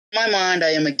In my mind,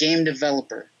 I am a game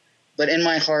developer, but in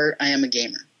my heart, I am a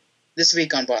gamer. This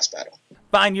week on Boss Battle.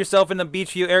 Find yourself in the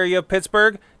Beachview area of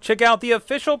Pittsburgh? Check out the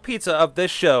official pizza of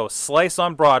this show, Slice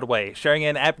on Broadway, sharing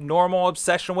an abnormal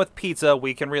obsession with pizza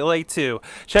we can relate to.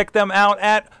 Check them out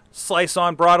at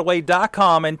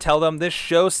sliceonbroadway.com and tell them this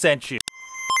show sent you.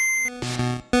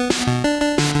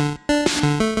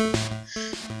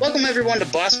 Welcome everyone to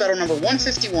Boss Battle number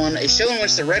 151, a show in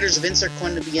which the writers of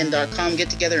InsertCoinToBegin.com get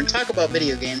together and talk about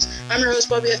video games. I'm your host,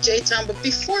 Bobby F. J. Town, but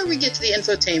before we get to the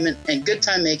infotainment and good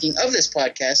time making of this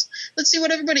podcast, let's see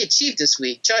what everybody achieved this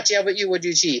week. Chachi, how about you? What did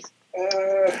you achieve?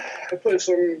 I played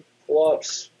some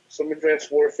flops, some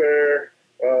Advanced Warfare,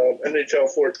 NHL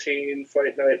 14,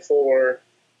 Fight Night 4,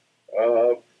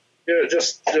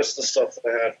 just the stuff that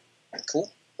I had.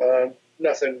 Cool.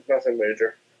 Nothing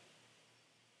major.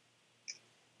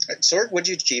 Sorg, what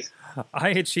did you achieve? I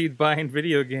achieved buying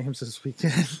video games this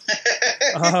weekend.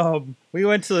 We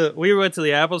went to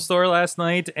the Apple Store last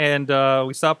night, and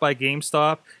we stopped by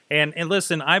GameStop. And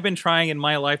listen, I've been trying in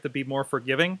my life to be more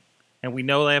forgiving, and we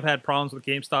know they've had problems with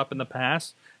GameStop in the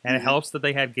past, and it helps that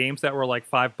they had games that were like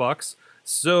 $5.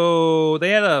 So they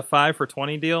had a 5 for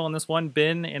 $20 deal in this one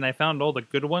bin, and I found all the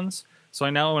good ones. So I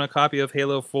now own a copy of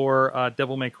Halo 4,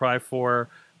 Devil May Cry 4,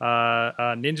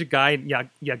 Ninja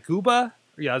Gaiden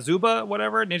Yazuba,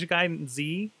 whatever, Ninja Gaiden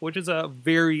Z, which is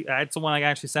it's the one I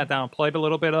actually sat down and played a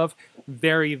little bit of.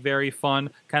 Very, very fun,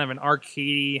 kind of an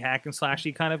arcadey, hack and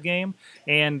slashy kind of game.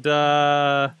 And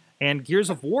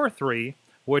Gears of War 3,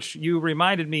 which you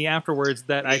reminded me afterwards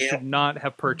that I should not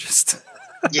have purchased.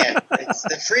 Yeah, it's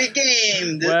the free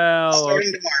game.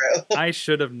 Starting tomorrow. I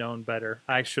should have known better.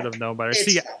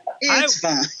 It's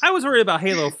fun. I was worried about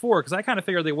Halo 4 because I kind of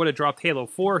figured they would have dropped Halo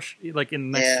 4 like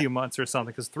in the next few months or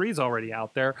something, because 3 is already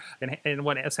out there, and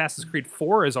when Assassin's Creed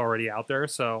 4 is already out there,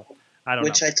 so I don't know.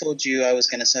 Which I told you I was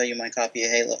going to sell you my copy of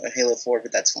Halo 4,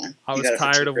 but that's fine. I was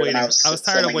tired of waiting. I was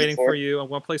tired of waiting for you. I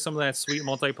want to play some of that sweet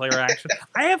multiplayer action.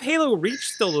 I have Halo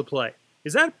Reach still to play.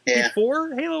 Is that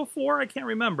before Halo 4? I can't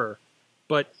remember.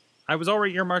 But I was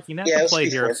already earmarking that to play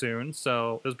here soon,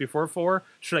 so it was before 4.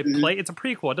 Should I play? It's a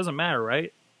prequel. It doesn't matter,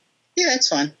 right? Yeah, it's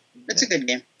fun. It's a good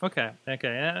game. Okay.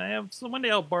 So one day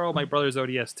I'll borrow my brother's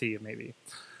ODST, maybe.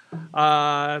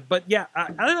 But yeah,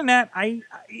 other than that,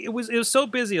 it was so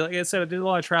busy. Like I said, I did a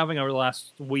lot of traveling over the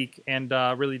last week, and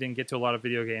really didn't get to a lot of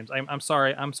video games. I'm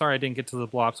sorry I didn't get to the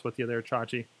Blops with you there,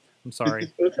 Chachi. I'm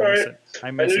sorry. That's all right.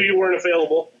 I knew you weren't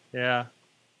available. Yeah.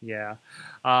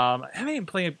 I haven't even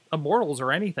played Immortals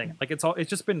or anything. Like it's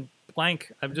just been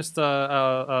blank. I'm just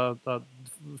trying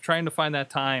to find that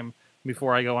time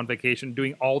before I go on vacation,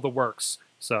 doing all the works.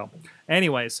 So,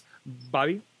 anyways,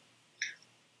 Bobby?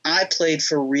 I played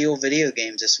for real video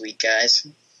games this week, guys.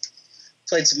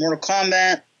 Played some Mortal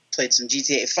Kombat, played some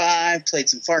GTA 5, played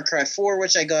some Far Cry 4,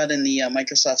 which I got in the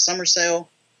Microsoft Summer Sale.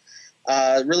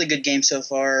 Really good game so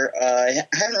far. I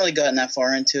haven't really gotten that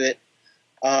far into it.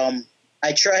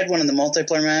 I tried one of the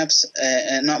multiplayer maps,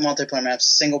 not multiplayer maps,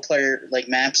 single player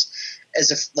maps,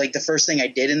 as if the first thing I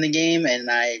did in the game, and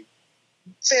I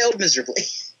failed miserably.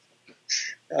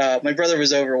 My brother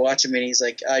was over watching me, and he's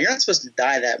like, "You're not supposed to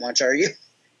die that much, are you?"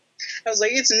 I was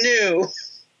like, "It's new."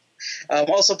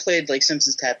 Also played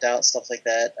Simpsons Tapped Out, stuff like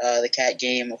that. The cat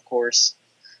game, of course,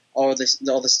 all the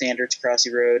standards,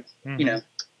 Crossy Road, you know.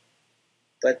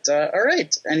 But all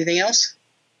right, anything else?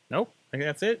 Nope, I think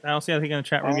that's it. I don't see anything in the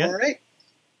chat room yet.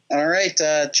 All right.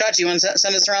 Chachi, you want to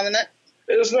send us around the net?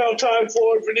 It is now time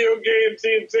for video game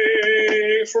theme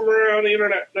things from around the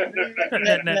internet.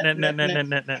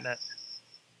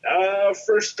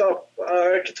 First up,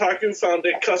 Kotaku found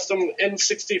a custom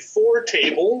N64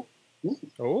 table.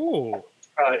 Oh.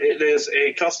 It is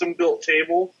a custom-built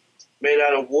table made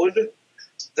out of wood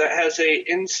that has a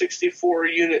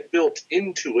N64 unit built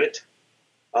into it.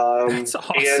 That's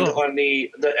awesome. And on the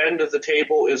end of the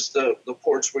table is the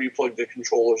ports where you plug the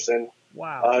controllers in.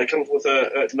 Wow. It comes with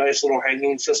a nice little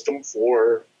hanging system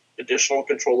for additional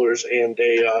controllers and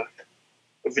a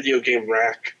video game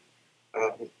rack,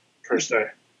 per se.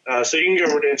 So you can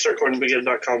go over to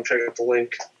InsertCoinToBegin.com, check out the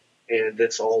link, and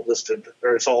it's all listed,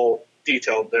 or it's all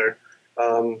detailed there.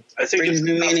 I think brings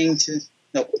new meaning to...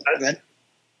 No, go ahead.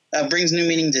 Brings new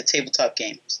meaning to tabletop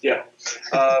games. Yeah.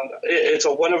 It's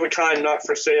a one-of-a-kind, not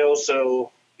for sale,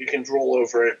 so you can drool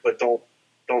over it, but don't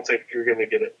think you're going to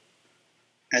get it.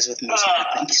 As with most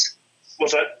nerd things.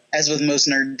 What's that? As with most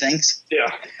nerd things.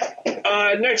 Yeah.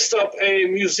 Next up, a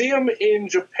museum in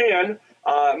Japan,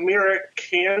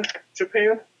 Mirakan,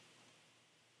 Japan,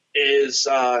 has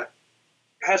a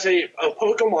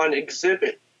Pokemon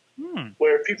exhibit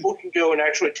where people can go and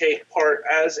actually take part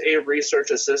as a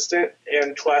research assistant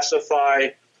and classify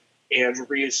and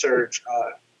research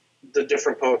the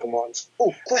different Pokemons.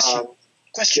 Oh, question.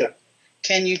 Question. Yeah.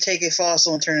 Can you take a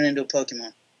fossil and turn it into a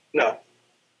Pokemon? No.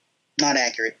 Not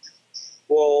accurate.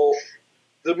 Well,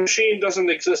 the machine doesn't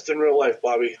exist in real life,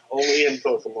 Bobby. Only in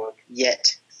Pokemon.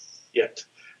 Yet.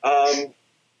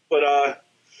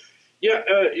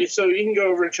 So you can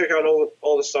go over and check out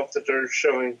all the stuff that they're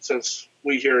showing, since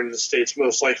we here in the States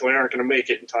most likely aren't going to make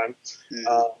it in time.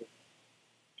 Mm-hmm.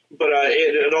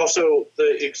 It also,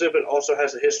 the exhibit also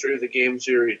has a history of the game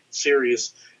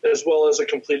series, as well as a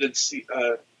completed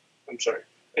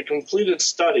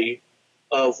study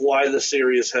of why the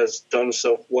series has done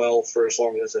so well for as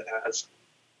long as it has.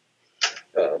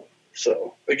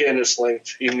 So again, it's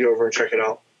linked. You can go over and check it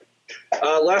out.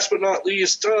 Last but not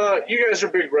least, you guys are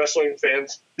big wrestling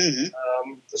fans. Mm-hmm.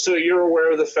 So you're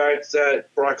aware of the fact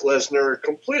that Brock Lesnar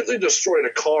completely destroyed a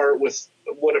car with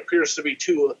what appears to be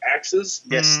 2 axes.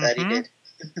 Yes, that he did.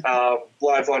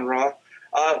 Live on Raw.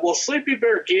 Well, Sleepy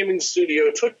Bear Gaming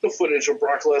Studio took the footage of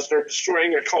Brock Lesnar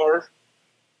destroying a car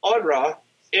on Raw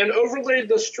and overlaid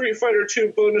the Street Fighter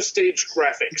II bonus stage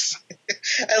graphics.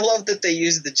 I love that they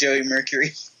used the Joey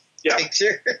Mercury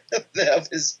picture of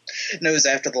his nose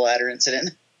after the ladder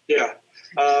incident. Yeah.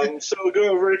 So go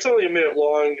over. It's only a minute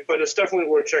long, but it's definitely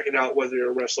worth checking out whether you're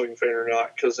a wrestling fan or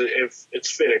not, because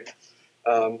it's fitting.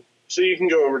 So you can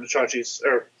go over to Chachi's.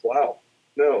 Go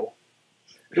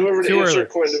over to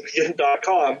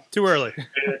insertcoin.com. Too early.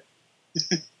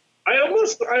 I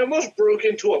almost broke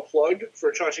into a plug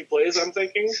for Chachi Plays, I'm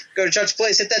thinking. Go to Chachi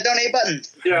Plays, hit that donate button.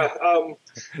 Yeah, go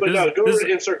over to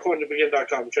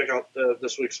insertcoin.com and check out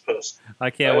this week's post. I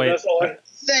can't wait. That's all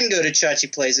then go to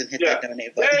Chachi Plays and hit that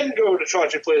donate button. Then go to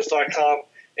chachiplays.com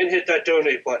and hit that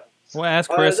donate button. Well, ask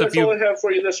Chris that's all I have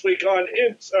for you this week on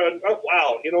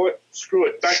you know what? Screw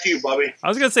it. Back to you, Bobby. I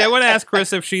was gonna say I want to ask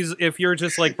Chris if you're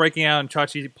just like breaking out in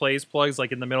Chachi Plays plugs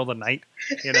like in the middle of the night,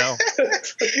 you know.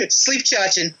 Sleep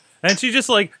Chachin'. And she just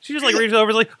reaches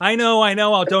over like, I know,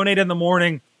 I'll donate in the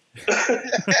morning.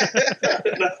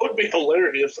 That would be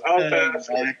hilarious. I'll pass.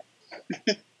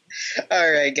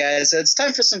 All right, guys. It's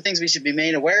time for some things we should be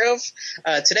made aware of.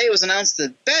 Today it was announced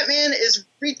that Batman is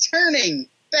returning.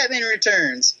 Batman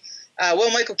Returns.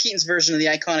 Michael Keaton's version of the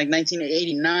iconic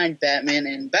 1989 Batman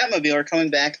and Batmobile are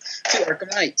coming back to Arkham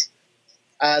Knight.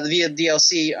 Via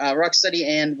DLC, Rocksteady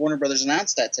and Warner Brothers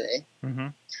announced that today. Mm-hmm.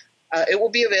 It will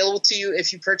be available to you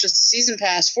if you purchase the Season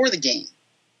Pass for the game,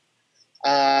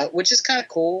 which is kind of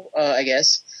cool, I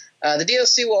guess. The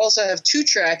DLC will also have 2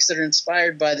 tracks that are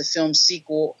inspired by the film's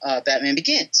sequel, Batman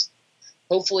Begins.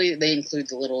 Hopefully they include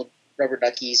the little rubber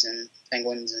duckies and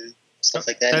penguins and stuff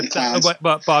like that. And clowns.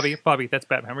 But Bobby, that's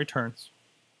Batman Returns.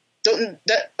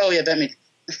 Batman.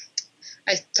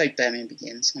 I typed Batman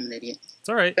Begins. I'm an idiot. It's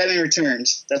all right. Batman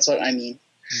Returns. That's what I mean.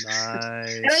 Nice.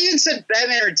 And I even said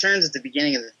Batman Returns at the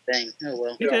beginning of the thing. Oh,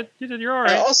 well. You did. You're all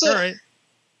right. You're all right.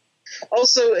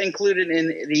 Also included in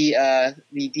the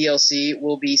DLC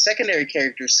will be secondary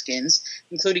character skins,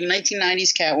 including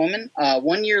 1990s Catwoman,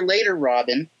 1 year later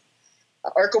Robin,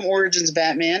 Arkham Origins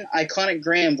Batman, iconic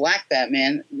gray and black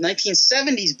Batman,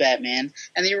 1970s Batman,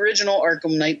 and the original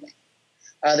Arkham Nightwing.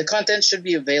 The content should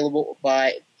be available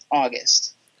by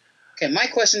August. Okay, my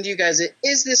question to you guys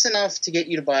is this enough to get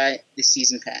you to buy the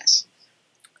Season Pass?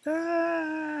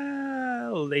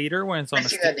 Later when it's on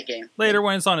later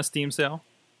when it's on a Steam sale.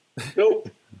 Nope.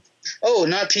 Oh,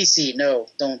 not PC. No,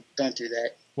 don't do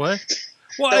that. What?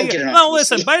 Well,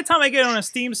 listen. By the time I get it on a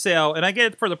Steam sale and I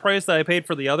get it for the price that I paid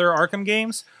for the other Arkham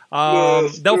games,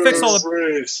 they'll fix all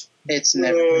the. It's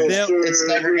never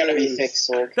going to be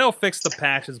fixed, Sorg. They'll fix the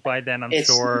patches by then, I'm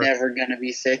sure. It's never going to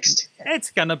be fixed.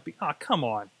 It's going to be. Oh, come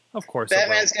on. Of course.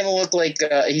 Batman's going to look like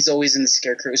he's always in the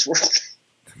Scarecrow's world.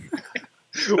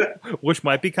 Which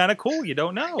might be kind of cool. You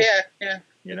don't know. Yeah.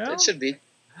 You know? It should be.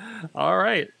 All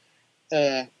right.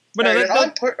 But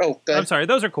I'm sorry.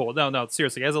 Those are cool. No,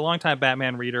 seriously. As a longtime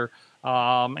Batman reader,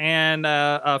 and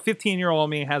a 15-year-old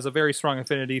me has a very strong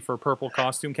affinity for purple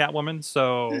costume Catwoman.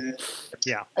 So,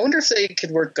 yeah. I wonder if they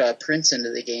could work Prince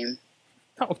into the game.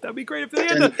 Oh, that'd be great if they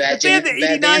had the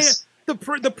 89,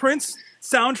 the Prince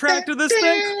soundtrack to this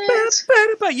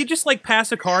thing. You just like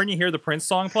pass a car and you hear the Prince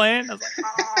song playing. I was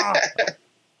like,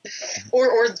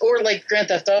 Or like Grand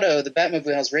Theft Auto, the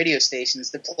Batmobile has radio stations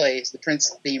that play the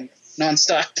Prince theme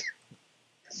nonstop.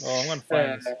 Oh, I'm gonna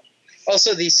find this.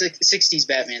 Also, the 60s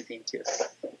Batman theme too.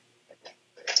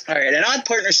 All right, an odd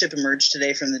partnership emerged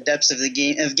today from the depths of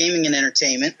gaming and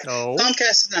entertainment. Oh.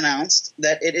 Comcast has announced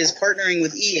that it is partnering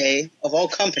with EA, of all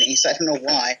companies, I don't know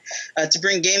why, to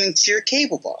bring gaming to your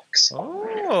cable box.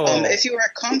 Oh. If you are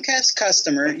a Comcast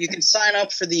customer, you can sign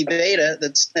up for the beta.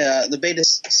 The beta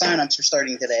sign-ups are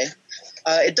starting today.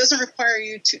 It doesn't require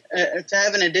you to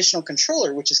have an additional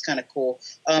controller, which is kind of cool.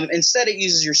 Instead, it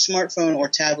uses your smartphone or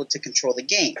tablet to control the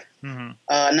game. Mm-hmm.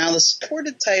 Now, the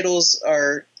supported titles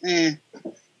are, they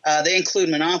include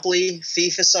Monopoly,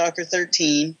 FIFA Soccer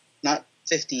 13, not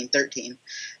 15, 13,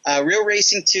 Real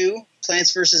Racing 2,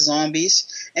 Plants vs.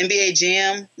 Zombies, NBA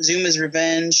Jam, Zuma's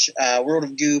Revenge, World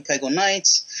of Goo, Peggle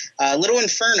Knights, Little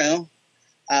Inferno,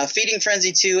 Feeding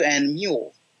Frenzy 2, and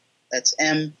Mule. That's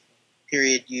M.U.L.E.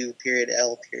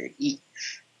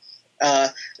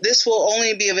 This will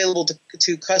only be available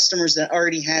to customers that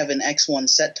already have an X1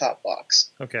 set-top box.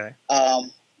 Okay.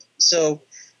 So,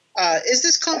 is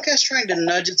this Comcast trying to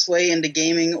nudge its way into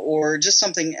gaming, or just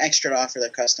something extra to offer their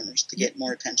customers to get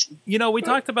more attention? You know, we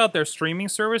talked about their streaming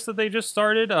service that they just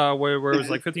started, where it was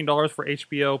like $15 for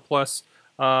HBO plus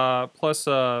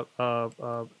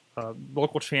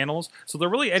local channels. So they're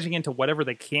really edging into whatever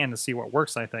they can to see what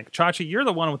works, I think. Chachi, you're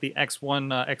the one with the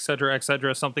X1, et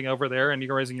cetera, something over there, and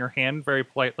you're raising your hand very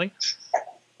politely.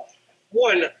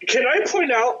 One, can I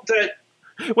point out that...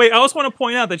 Wait, I also want to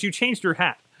point out that you changed your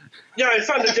hat. Yeah, I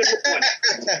found a different one.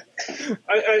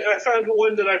 I found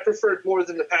one that I preferred more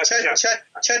than the past.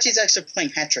 Chachi's actually playing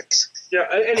hat tricks. Yeah,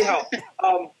 anyhow,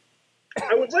 I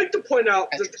would like to point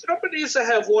out that the companies that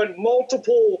have won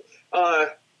multiple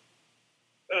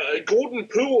Golden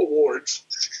Poo Awards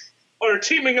are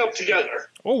teaming up together.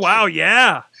 Oh, wow,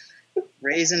 yeah.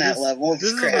 Raising that level.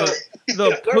 This is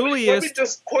the pooiest. Let me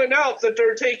just point out that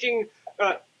they're taking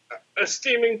a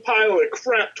steaming pile of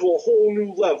crap to a whole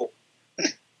new level.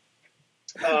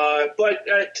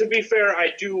 But to be fair,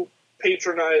 I do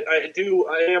patronize. I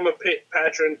am a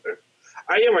patron.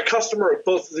 I am a customer of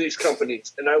both of these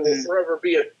companies, and I will forever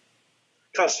be a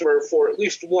customer for at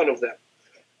least one of them.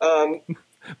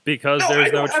 Because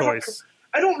there's no choice.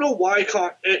 I don't know why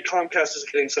Comcast is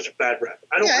getting such a bad rep.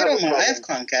 I don't mind. I have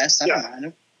Comcast. I don't mind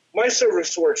them. My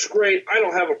service works great. I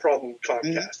don't have a problem with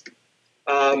Comcast.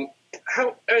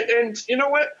 And you know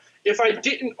what? If I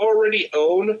didn't already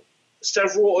own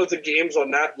several of the games on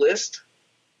that list,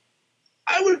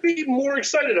 I would be more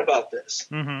excited about this.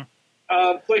 Mm-hmm.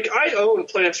 Like, I own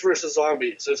Plants vs.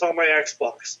 Zombies. It's on my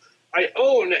Xbox. I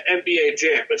own NBA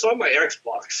Jam. It's on my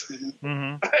Xbox.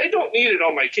 Mm-hmm. I don't need it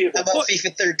on my cable. How about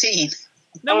FIFA 13?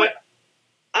 No,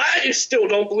 I still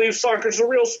don't believe soccer's a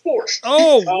real sport.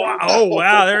 Oh, wow. Oh,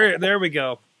 wow. There we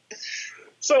go.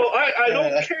 So I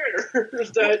don't care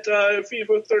that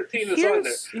FIFA 13 is on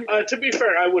there. To be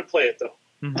fair, I would play it, though.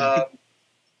 Mm-hmm.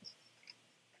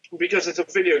 Because it's a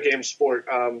video game sport,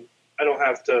 I don't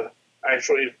have to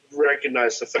actually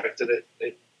recognize the fact that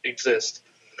it exists.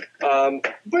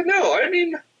 But no, I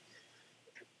mean,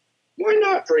 why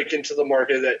not break into the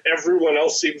market that everyone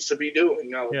else seems to be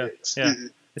doing nowadays? Yeah.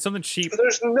 It's something cheap.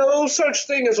 There's no such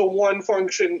thing as a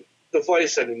one-function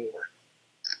device anymore.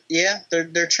 Yeah,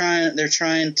 they're trying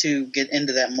to get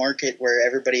into that market where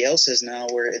everybody else is now,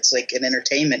 where it's like an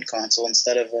entertainment console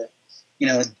instead of a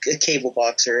cable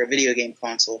box or a video game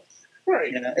console.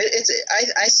 Right.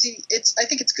 I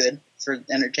think it's good for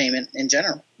entertainment in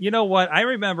general. You know what? I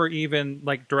remember even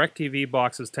like DirecTV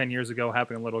boxes 10 years ago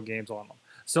having little games on them.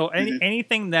 So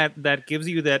anything that gives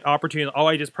you that opportunity,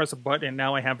 I just press a button and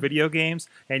now I have video games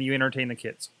and you entertain the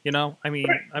kids. I mean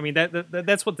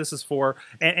that's what this is for.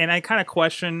 And I kind of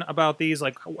question about these,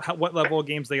 like what level of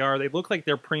games they are. They look like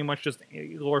they're pretty much just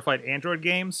glorified Android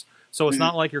games. So it's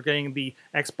not like you're getting the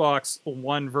Xbox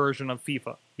One version of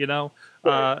FIFA,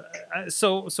 Right.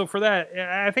 So for that,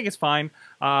 I think it's fine.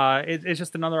 It's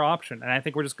just another option, and I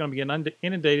think we're just going to be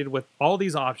inundated with all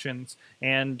these options.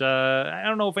 And I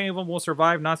don't know if any of them will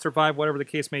survive, not survive, whatever the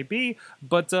case may be.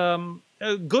 But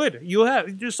good,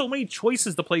 there's so many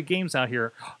choices to play games out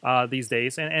here these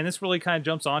days, and this really kind of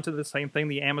jumps onto the same thing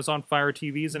the Amazon Fire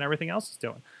TVs and everything else is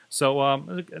doing.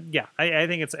 So yeah, I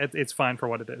think it's fine for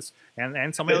what it is,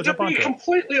 and somebody will jump onto it. To be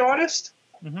completely honest,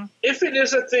 if it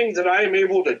is a thing that I am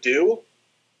able to do,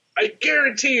 I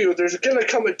guarantee you there's going to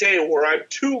come a day where I'm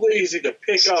too lazy to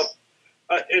pick up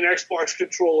an Xbox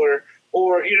controller,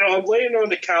 or I'm laying on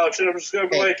the couch and I'm just going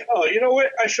to be like, oh, you know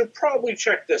what? I should probably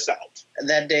check this out.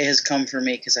 That day has come for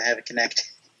me because I have a Kinect.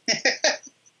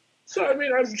 So I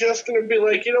mean, I'm just going to be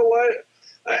like, you know what?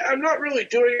 I'm not really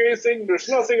doing anything. There's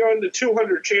nothing on the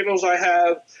 200 channels I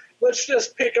have. Let's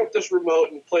just pick up this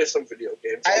remote and play some video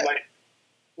games.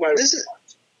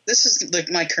 This is like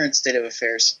my current state of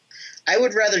affairs. I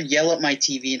would rather yell at my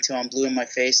TV until I'm blue in my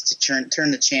face to turn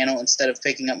the channel instead of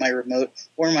picking up my remote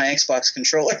or my Xbox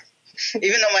controller.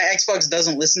 Even though my Xbox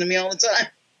doesn't listen to me all the time.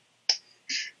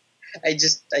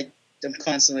 I'm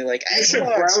constantly like, you should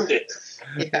ground it.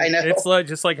 Yeah, I know. It's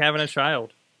just like having a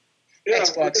child. Yeah.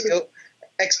 Xbox,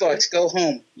 Xbox, go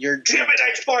home. You're Damn it,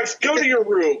 Xbox, go to your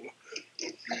room.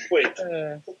 Wait.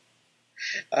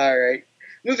 All right.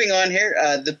 Moving on here,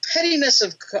 the pettiness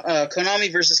of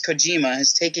Konami versus Kojima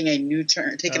has taken a new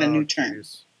turn.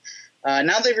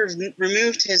 Now they've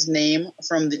removed his name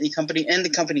from the company and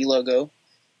the company logo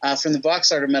from the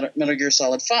box art of Metal Gear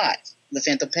Solid 5, The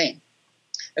Phantom Pain.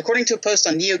 According to a post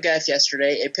on NeoGAF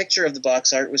yesterday, a picture of the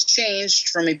box art was changed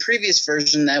from a previous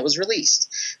version that was released.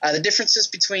 The differences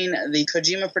between the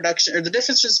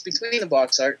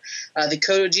box art, the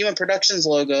Kojima Productions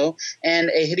logo, and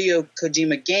a Hideo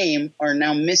Kojima game are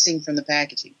now missing from the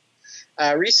packaging.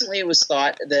 Recently, it was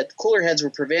thought that cooler heads were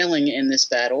prevailing in this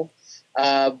battle,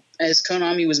 as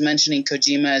Konami was mentioning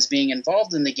Kojima as being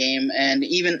involved in the game and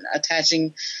even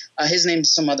attaching his name to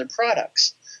some other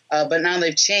products. But now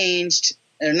they've changed.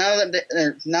 Now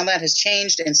that has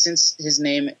changed, and since his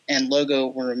name and logo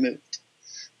were removed.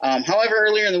 However,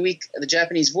 earlier in the week, the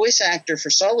Japanese voice actor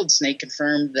for Solid Snake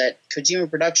confirmed that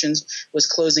Kojima Productions was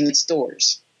closing its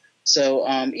doors. So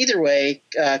either way,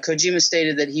 Kojima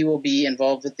stated that he will be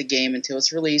involved with the game until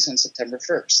its release on September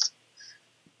 1st.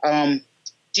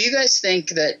 Do you guys think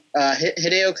that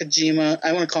Hideo Kojima,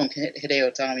 I want to call him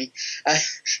Hideo Tommy,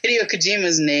 Hideo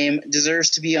Kojima's name deserves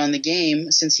to be on the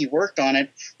game since he worked on it,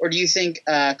 or do you think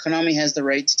Konami has the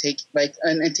right to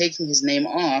taking his name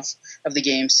off of the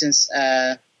game since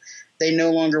they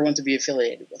no longer want to be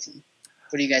affiliated with him?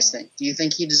 What do you guys think? Do you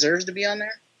think he deserves to be on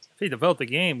there? If he developed the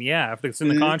game, yeah. If it's in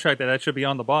the contract that should be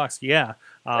on the box, yeah.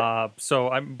 But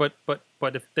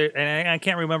if and I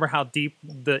can't remember how deep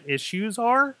the issues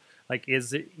are. Like,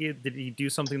 did he do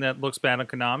something that looks bad on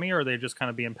Konami, or are they just kind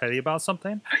of being petty about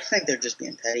something? I think they're just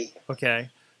being petty. Okay.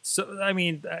 So, I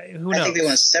mean, who knows? I think they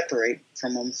want to separate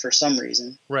from him for some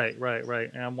reason. Right.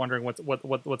 And I'm wondering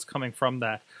what's coming from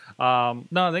that.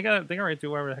 No, they got to do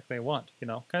whatever the heck they want. You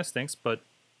know, kind of stinks, but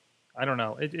I don't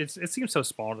know. It seems so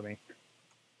small to me.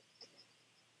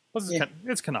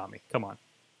 It's Konami. Come on.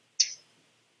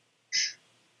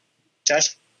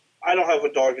 Josh? I don't have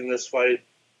a dog in this fight.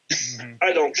 Mm-hmm.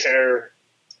 I don't care.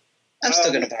 I'm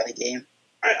still going to buy the game.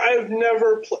 I've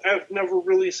never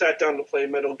really sat down to play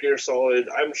Metal Gear Solid.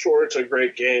 I'm sure it's a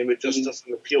great game. It just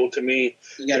doesn't appeal to me.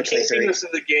 You got to play 3.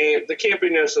 The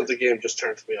campiness of the game just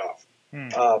turns me off. You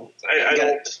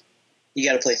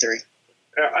got to play 3.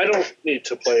 I don't need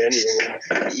to play any of them.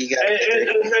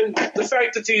 And the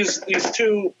fact that these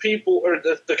two people, or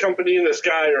the company and this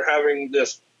guy, are having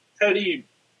this petty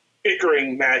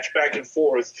bickering match back and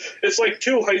forth. It's like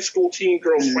 2 high school teen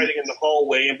girls fighting in the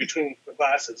hallway in between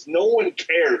classes. No one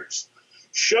cares.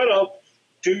 Shut up,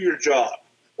 do your job.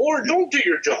 Or don't do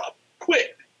your job.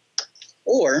 Quit.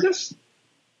 Or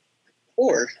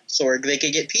Sorg, they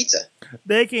could get pizza.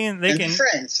 They can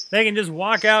friends. They can just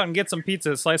walk out and get some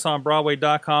pizza at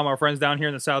SliceOnBroadway.com. Our friends down here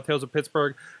in the South Hills of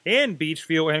Pittsburgh, in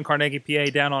Beachview and Carnegie, PA,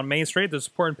 down on Main Street. They're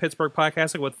supporting Pittsburgh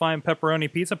podcasting with fine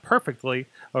pepperoni pizza perfectly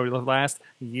over the last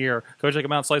year. Go check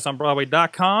them out,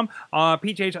 SliceOnBroadway.com.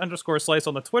 PH_Slice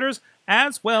on the Twitters,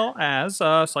 as well as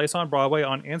Slice on Broadway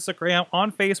on Instagram,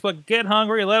 on Facebook. Get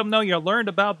hungry. Let them know you learned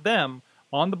about them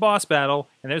on the boss battle,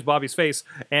 and there's Bobby's face.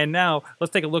 And now,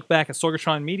 let's take a look back at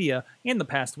Sorgatron Media in the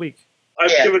past week. I've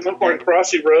given up on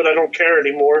Crossy Road. I don't care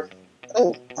anymore.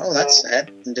 Oh, that's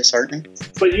sad and disheartening.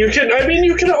 But you can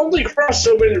only cross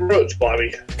so many roads,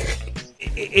 Bobby.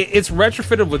 It's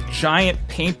retrofitted with giant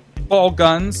paintball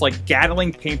guns, like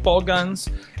Gatling paintball guns,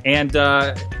 and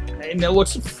it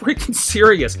looks freaking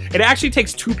serious. It actually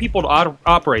takes 2 people to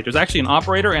operate. There's actually an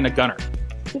operator and a gunner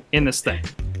in this thing.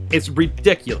 It's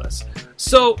ridiculous.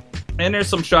 So, and there's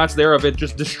some shots there of it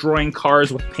just destroying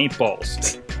cars with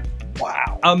paintballs.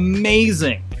 Wow.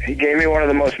 Amazing. He gave me one of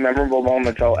the most memorable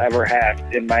moments I'll ever have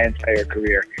in my entire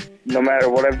career. No matter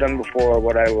what I've done before or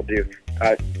what I will do.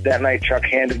 That night, Chuck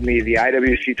handed me the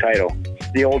IWC title,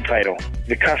 the old title,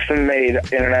 the custom-made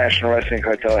International Wrestling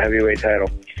Cartel heavyweight title.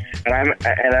 And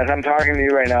as I'm talking to you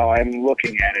right now, I'm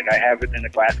looking at it. I have it in a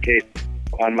glass case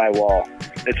on my wall.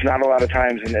 It's not a lot of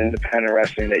times in independent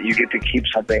wrestling that you get to keep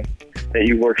something that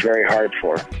you worked very hard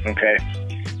for. Okay.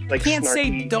 Like, can't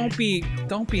say don't be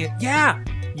don't be a snarky.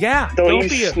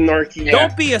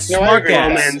 Don't be a smart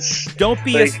ass. Don't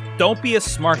be a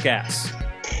smart ass.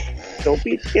 Don't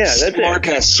be that's smart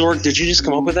ass. Sorg, did you just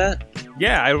come up with that?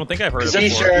 Yeah, I don't think I've heard of it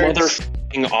before. That's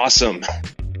motherfucking awesome.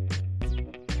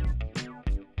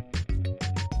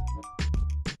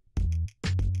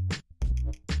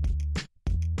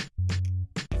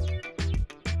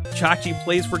 Chachi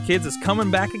Plays for Kids is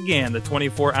coming back again, the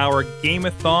 24-hour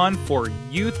game-a-thon for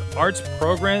youth arts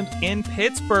programs in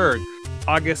Pittsburgh.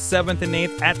 August 7th and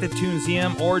 8th at the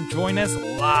Toonseum, or join us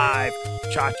live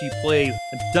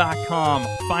ChachiPlays.com.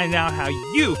 Find out how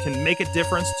you can make a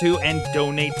difference too and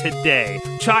donate today.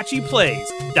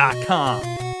 ChachiPlays.com.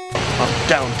 Up,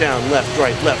 down, down, left,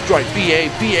 right,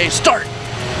 BA, start!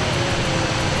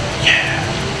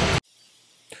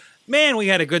 Man, we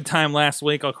had a good time last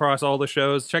week across all the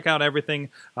shows. Check out everything.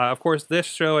 Of course, this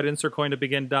show at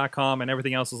InsertCoinToBegin.com, and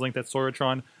everything else is linked at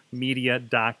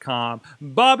SorgatronMedia.com.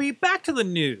 Bobby, back to the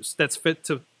news that's fit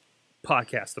to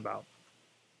podcast about.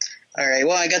 All right,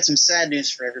 well, I got some sad news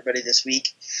for everybody this week.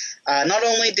 Not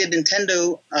only did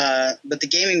Nintendo, but the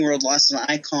gaming world lost an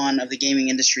icon of the gaming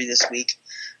industry this week.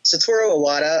 Sotoru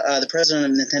Iwata, the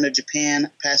president of Nintendo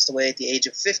Japan, passed away at the age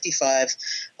of 55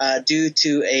 due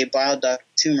to a bile duct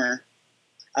tumor.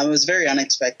 It was very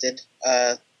unexpected.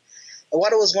 Iwata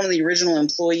was one of the original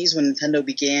employees when Nintendo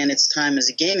began its time as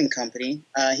a gaming company.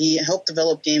 He helped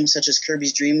develop games such as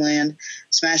Kirby's Dream Land,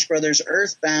 Smash Bros.,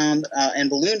 Earthbound, and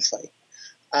Balloon Fight.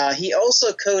 He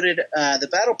also coded the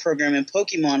battle program in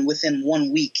Pokemon within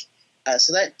 1 week.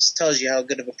 So that just tells you how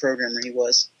good of a programmer he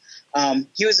was.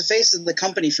 He was the face of the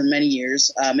company for many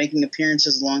years, making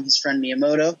appearances along his friend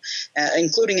Miyamoto,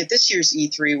 including at this year's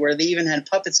E3, where they even had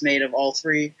puppets made of all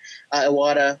three,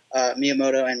 Iwata,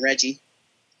 Miyamoto, and Reggie.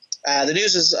 The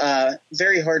news was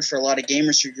very hard for a lot of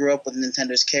gamers who grew up with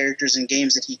Nintendo's characters and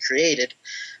games that he created.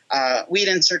 We at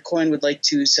Insert Coin would like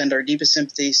to send our deepest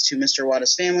sympathies to Mr.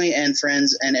 Iwata's family and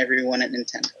friends and everyone at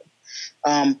Nintendo.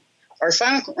 Our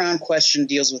final round question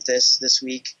deals with this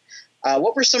week.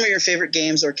 What were some of your favorite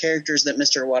games or characters that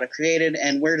Mr. Iwata created,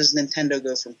 and where does Nintendo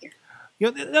go from here?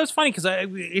 That was funny because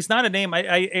it's not a name.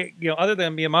 Other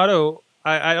than Miyamoto,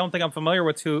 I don't think I'm familiar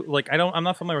with who. I'm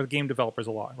not familiar with game developers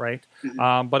a lot, right?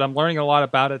 Mm-hmm. But I'm learning a lot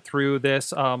about it through this.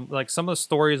 Some of the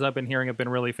stories I've been hearing have been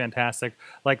really fantastic.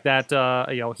 Like that,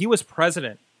 he was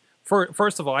president.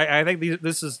 First of all, I think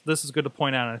this is good to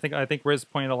point out. And I think Riz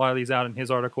pointed a lot of these out in his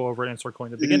article over at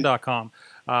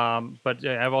InsertCoinToBegin.com. But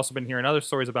I've also been hearing other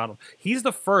stories about him. He's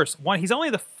the first one. He's only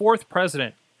the fourth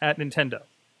president at Nintendo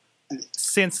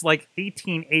since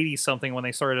 1880 something when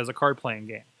they started as a card playing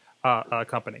game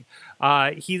company.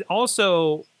 He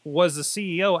also was the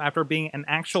CEO after being an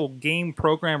actual game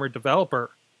programmer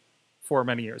developer for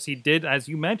many years. He did, as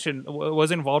you mentioned,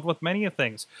 was involved with many of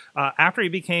things. After he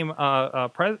became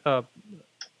a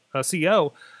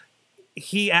CEO,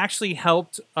 he actually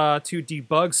helped to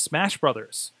debug Smash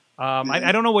Brothers.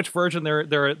 I don't know which version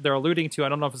they're alluding to. I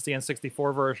don't know if it's the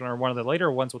N64 version or one of the later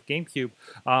ones with GameCube.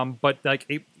 But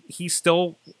he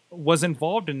still was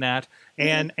involved in that,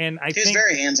 and I think he was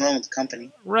very hands-on with the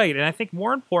company, right? And I think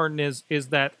more important is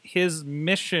that his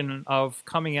mission of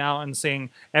coming out and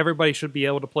saying everybody should be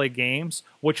able to play games,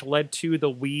 which led to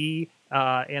the Wii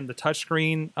and the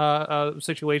touchscreen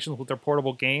situations with their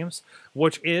portable games,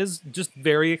 which is just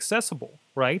very accessible,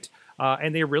 right?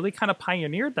 And they really kind of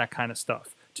pioneered that kind of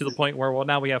stuff. To the point where, well,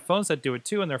 now we have phones that do it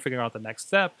too, and they're figuring out the next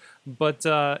step. But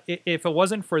if it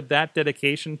wasn't for that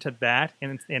dedication to that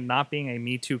and not being a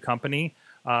Me Too company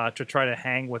to try to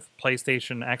hang with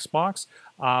PlayStation, Xbox,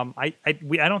 I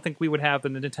don't think we would have the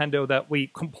Nintendo that we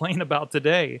complain about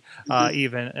today,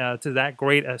 even to that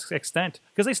great extent,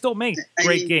 because they still make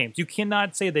great games. You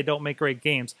cannot say they don't make great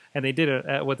games, and they did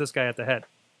it with this guy at the head.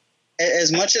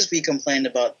 As much as we complained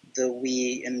about the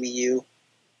Wii and Wii U,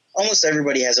 almost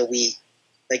everybody has a Wii.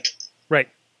 Right.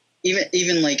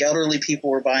 Even elderly people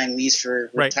were buying Wiis for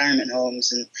retirement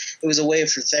homes, and it was a way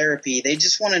for therapy. They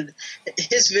just wanted.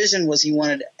 His vision was he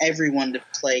wanted everyone to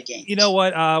play games. You know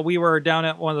what? We were down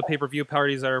at one of the pay-per-view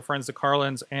parties at our friends the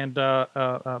Carlins, and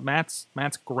Matt's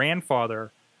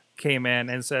grandfather came in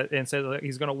and said that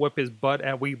he's going to whip his butt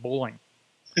at Wii bowling.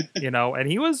 And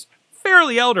he was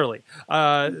fairly elderly.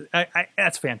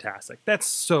 That's fantastic. That's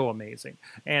so amazing.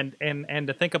 And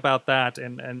to think about that,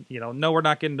 and no, we're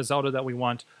not getting the Zelda that we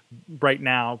want right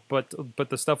now, but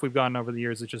the stuff we've gotten over the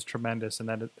years is just tremendous, and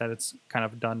that it's kind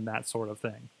of done that sort of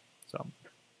thing. So,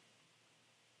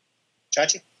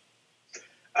 Chachi?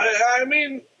 I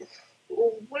mean,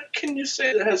 what can you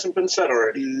say that hasn't been said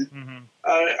already? Mm-hmm.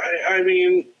 I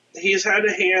mean, he's had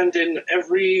a hand in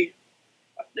every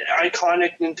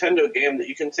iconic Nintendo game that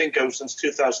you can think of since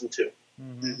 2002.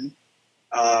 Mm-hmm.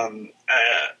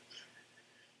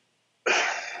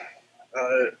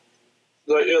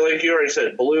 Like you already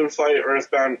said, Balloon Fight,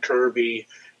 Earthbound, Kirby.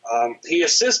 He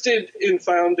assisted in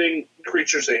founding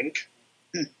Creatures Inc.,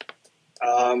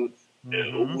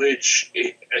 which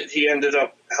he ended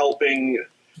up helping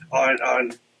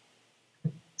on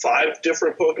 5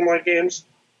 different Pokemon games.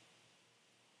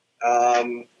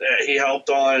 He helped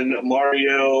on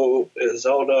Mario,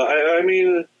 Zelda. I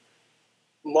mean,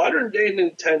 modern day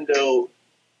Nintendo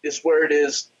is where it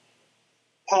is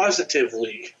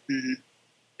positively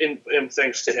in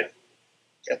thanks to him.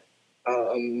 Yep.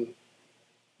 I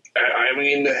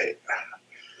mean,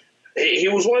 he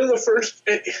was one of the first.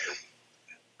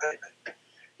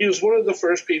 He was one of the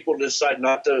first people to decide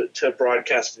not to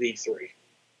broadcast at E3.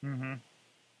 Mm-hmm.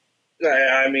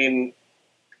 I mean,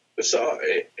 so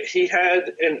he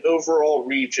had an overall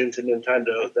reach into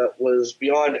Nintendo that was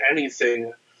beyond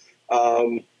anything,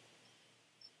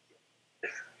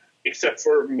 except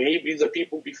for maybe the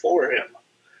people before him.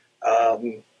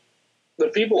 The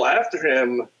people after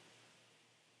him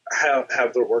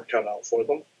have their work cut out for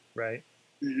them. Right.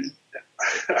 Mm-hmm.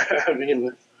 I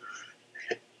mean,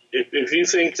 if you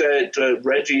think that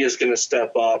Reggie is going to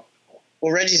step up,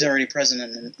 well, Reggie's already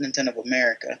president of Nintendo of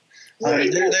America. Right.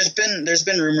 There's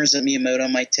been rumors that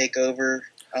Miyamoto might take over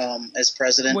as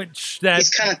president. Which he's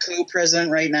kind of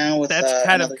co-president right now with that's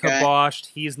kind of guy. kiboshed.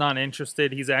 He's not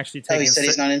interested. He's actually taking. Oh, he said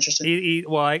he's not interested.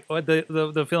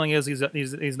 The feeling is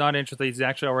he's not interested. He's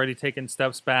actually already taken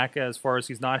steps back as far as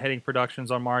he's not heading productions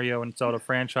on Mario and Zelda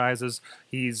franchises.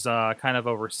 He's kind of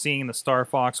overseeing the Star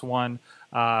Fox one.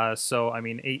 So I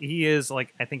mean, he is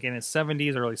like I think in his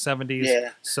 70s, early 70s. Yeah.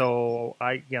 So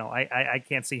I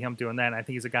can't see him doing that. And I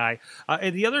think he's a guy.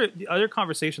 And the other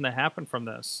conversation that happened from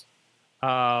this.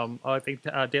 I think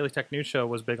Daily Tech News Show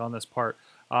was big on this part.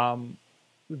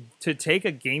 To take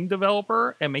a game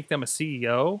developer and make them a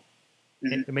CEO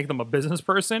and make them a business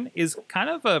person is kind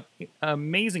of an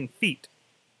amazing feat.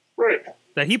 right?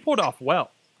 That he pulled off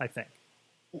well, I think.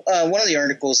 One of the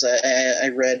articles I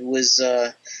read was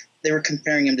they were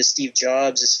comparing him to Steve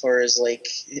Jobs as far as like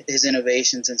his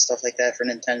innovations and stuff like that for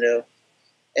Nintendo,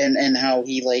 and how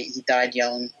he died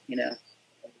young. You know,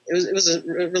 it was a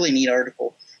really neat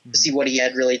article to see what he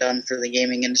had really done for the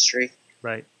gaming industry.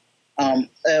 Right. One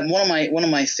of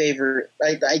my favorite.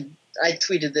 I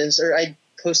tweeted this or I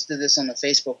posted this on the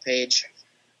Facebook page.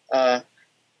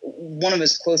 One of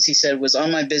his quotes he said was,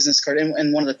 on my business card,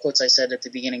 and one of the quotes I said at the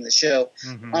beginning of the show,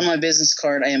 on my business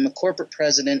card, I am a corporate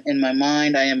president. In my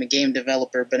mind, I am a game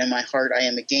developer, but in my heart, I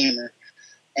am a gamer.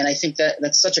 And I think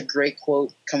that's such a great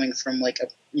quote coming from like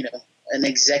an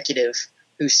executive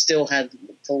who still had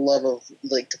the love of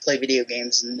to play video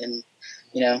games and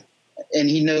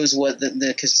he knows what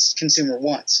the consumer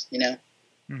wants,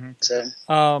 So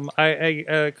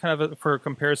I kind of for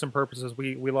comparison purposes,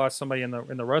 we lost somebody in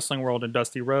the wrestling world in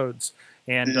Dusty Rhodes,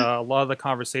 and a lot of the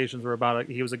conversations were about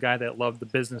he was a guy that loved the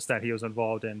business that he was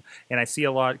involved in, and I see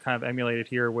a lot kind of emulated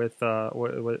here with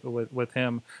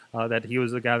him that he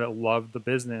was a guy that loved the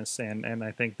business, and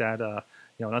I think that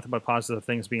nothing but positive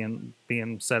things being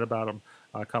said about him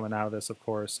coming out of this, of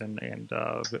course, and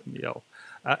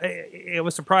it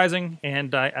was surprising,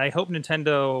 and I hope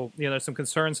Nintendo, there's some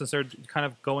concerns since they're kind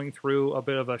of going through a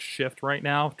bit of a shift right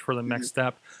now for the next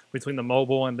step between the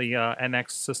mobile and the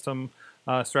NX system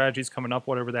strategies coming up,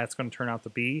 whatever that's going to turn out to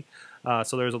be.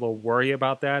 So there's a little worry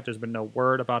about that. There's been no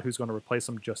word about who's going to replace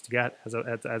them just yet,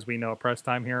 as we know at press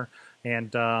time here,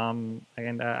 and I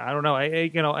don't know.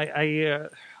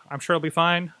 I'm sure it'll be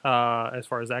fine as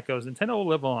far as that goes. Nintendo will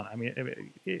live on. I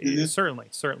mean, certainly.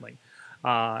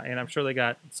 And I'm sure they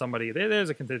got somebody. There's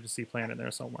a contingency plan in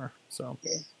there somewhere. So,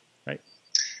 right.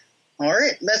 All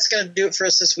right, that's going to do it for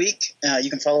us this week. You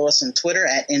can follow us on Twitter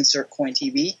at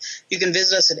InsertCoinTV. You can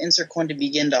visit us at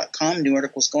InsertCoinToBegin.com. New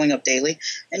articles going up daily.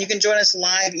 And you can join us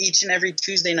live each and every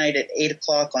Tuesday night at 8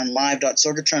 o'clock on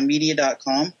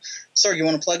live.sorgatronmedia.com. Sorg, you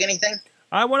want to plug anything?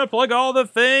 I want to plug all the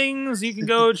things. You can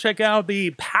go check out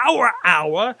the Power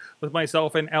Hour with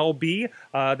myself and LB,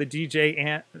 the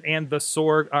DJ and the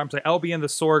Sorg. I'm sorry, LB and the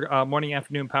Sorg morning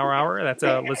afternoon Power Hour. That's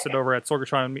listed over at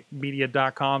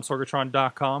sorgatronmedia.com,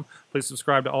 sorgatron.com. Please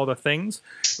subscribe to all the things.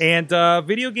 And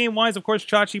video game wise, of course,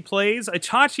 Chachi plays.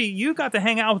 Chachi, you got to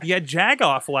hang out with Yed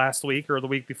Jagoff last week or the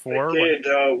week before. I did.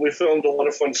 We filmed a lot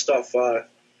of fun stuff.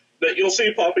 That you'll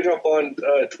see popping up on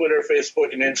Twitter,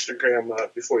 Facebook, and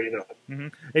Instagram before you know it.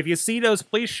 If you see those,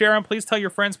 please share them. Please tell your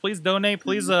friends. Please donate.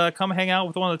 Please come hang out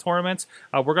with one of the tournaments.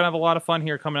 We're going to have a lot of fun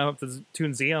here coming up to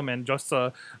Toonseum in just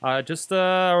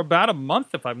about a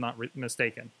month, if I'm not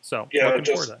mistaken. So looking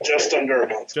forward to that. Just under a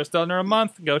month. Just under a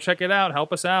month. Go check it out.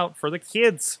 Help us out for the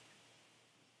kids.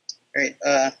 All right.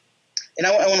 And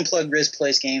I want to plug Riz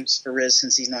Plays Games for Riz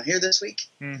since he's not here this week.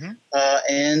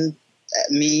 And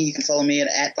me, you can follow me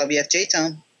at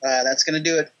BobbyFJTown. That's going to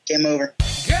do it. Game over.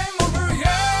 Game over,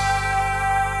 yeah!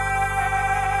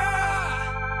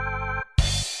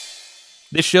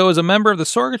 This show is a member of the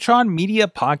Sorgatron Media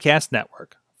Podcast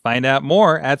Network. Find out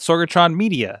more at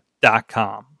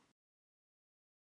sorgatronmedia.com.